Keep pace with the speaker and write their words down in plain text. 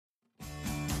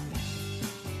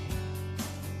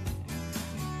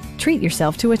Treat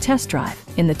yourself to a test drive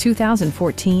in the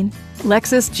 2014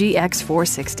 Lexus GX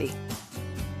 460.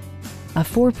 A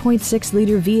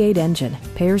 4.6-liter V8 engine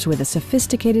pairs with a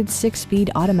sophisticated 6-speed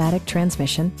automatic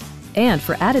transmission, and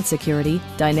for added security,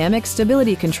 dynamic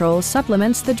stability control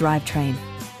supplements the drivetrain.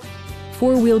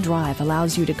 Four-wheel drive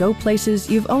allows you to go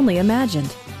places you've only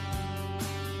imagined.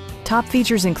 Top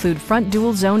features include front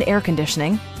dual-zone air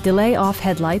conditioning, delay-off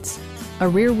headlights, a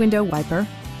rear window wiper,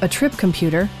 a trip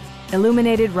computer,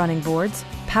 illuminated running boards,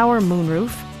 power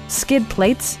moonroof, skid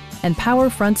plates, and power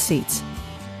front seats.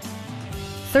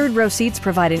 Third-row seats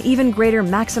provide an even greater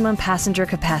maximum passenger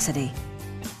capacity.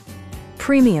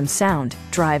 Premium sound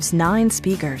drives 9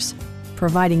 speakers,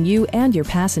 providing you and your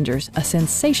passengers a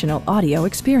sensational audio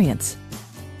experience.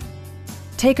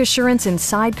 Take assurance in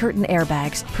side curtain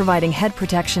airbags, providing head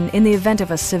protection in the event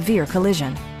of a severe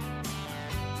collision.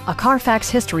 A Carfax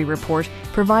history report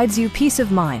provides you peace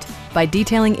of mind by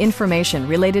detailing information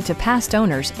related to past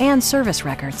owners and service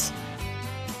records.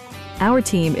 Our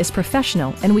team is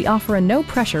professional and we offer a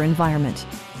no-pressure environment.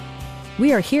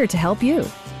 We are here to help you.